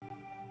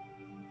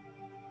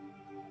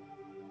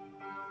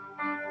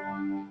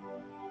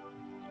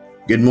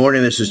Good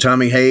morning. This is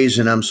Tommy Hayes,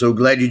 and I'm so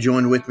glad you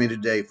joined with me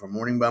today for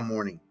Morning by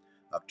Morning,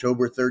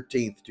 October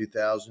 13th,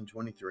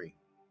 2023.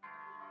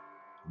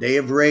 Day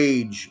of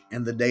Rage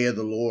and the Day of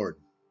the Lord.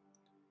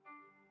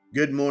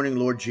 Good morning,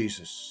 Lord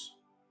Jesus.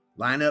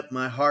 Line up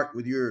my heart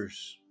with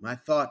yours, my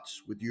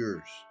thoughts with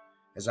yours,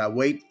 as I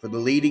wait for the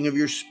leading of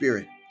your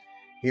Spirit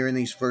here in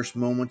these first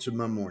moments of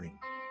my morning.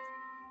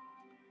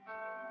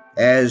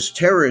 As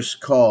terrorists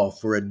call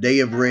for a day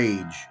of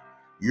rage,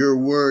 your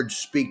word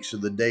speaks of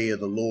the day of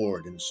the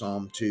Lord in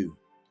Psalm 2.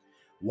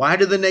 Why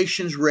do the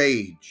nations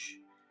rage,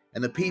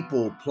 and the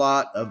people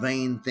plot a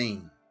vain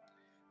thing?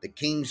 The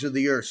kings of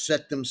the earth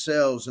set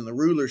themselves, and the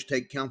rulers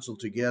take counsel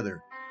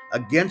together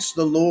against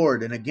the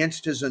Lord and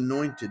against his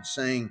anointed,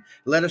 saying,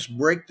 Let us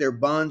break their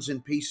bonds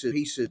in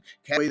pieces,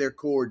 cast away their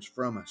cords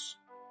from us.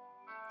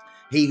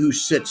 He who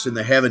sits in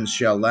the heavens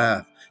shall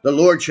laugh. The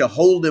Lord shall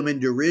hold them in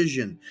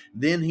derision.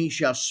 Then he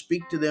shall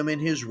speak to them in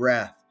his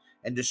wrath,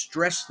 and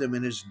distress them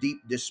in his deep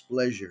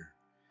displeasure.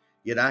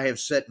 Yet I have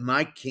set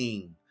my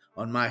king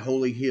on my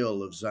holy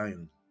hill of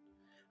Zion.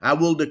 I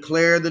will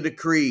declare the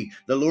decree.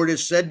 The Lord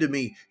has said to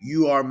me,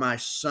 You are my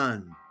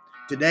son.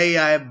 Today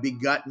I have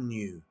begotten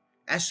you.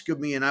 Ask of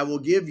me, and I will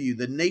give you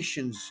the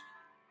nations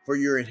for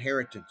your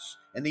inheritance,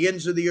 and the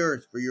ends of the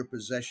earth for your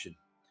possession.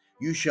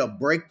 You shall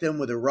break them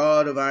with a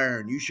rod of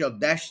iron. You shall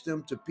dash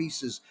them to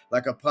pieces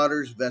like a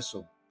potter's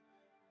vessel.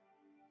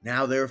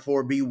 Now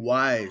therefore be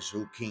wise,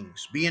 O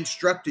kings. Be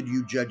instructed,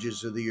 you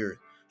judges of the earth.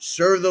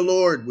 Serve the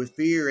Lord with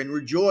fear and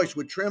rejoice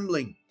with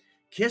trembling.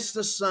 Kiss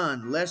the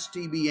Son, lest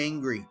he be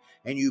angry,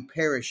 and you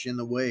perish in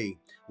the way,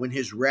 when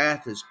his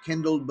wrath is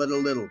kindled but a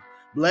little.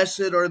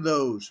 Blessed are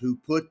those who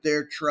put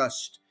their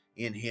trust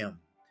in him.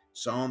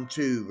 Psalm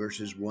 2,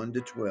 verses 1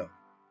 to 12.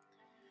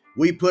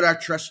 We put our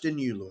trust in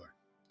you, Lord.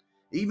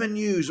 Even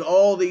use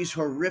all these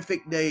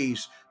horrific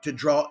days to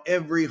draw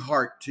every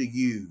heart to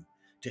you,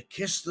 to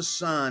kiss the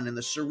Son and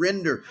the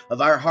surrender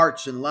of our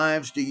hearts and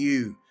lives to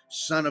you,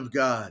 Son of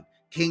God,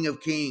 King of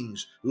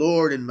kings,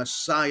 Lord and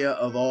Messiah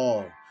of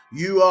all.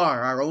 You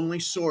are our only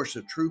source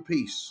of true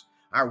peace,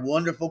 our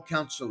wonderful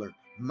counselor,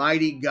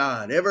 mighty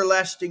God,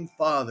 everlasting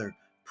Father,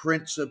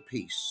 Prince of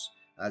Peace.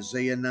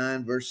 Isaiah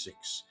 9, verse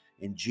 6.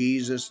 In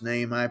Jesus'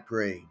 name I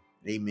pray.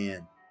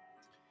 Amen.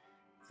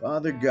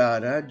 Father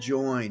God, I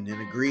join in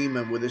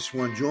agreement with this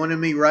one. Joining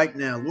me right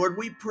now. Lord,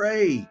 we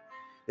pray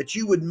that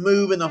you would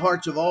move in the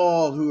hearts of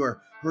all who are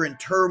in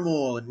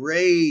turmoil and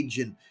rage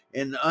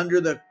and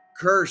under the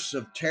curse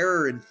of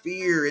terror and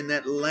fear in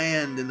that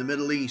land in the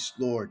Middle East,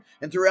 Lord,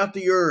 and throughout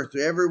the earth,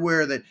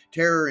 everywhere that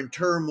terror and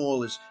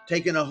turmoil is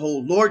taking a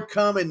hold. Lord,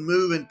 come and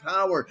move in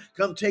power.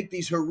 Come take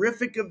these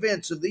horrific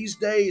events of these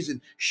days and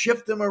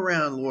shift them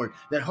around, Lord,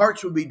 that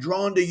hearts would be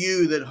drawn to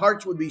you, that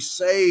hearts would be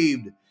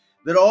saved,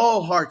 that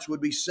all hearts would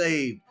be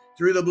saved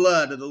through the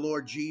blood of the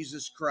Lord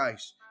Jesus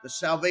Christ, the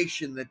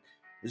salvation that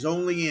is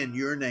only in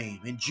your name.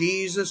 In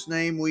Jesus'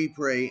 name we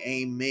pray,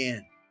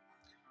 amen.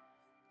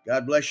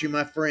 God bless you,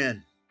 my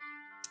friend.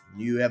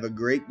 You have a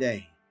great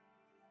day.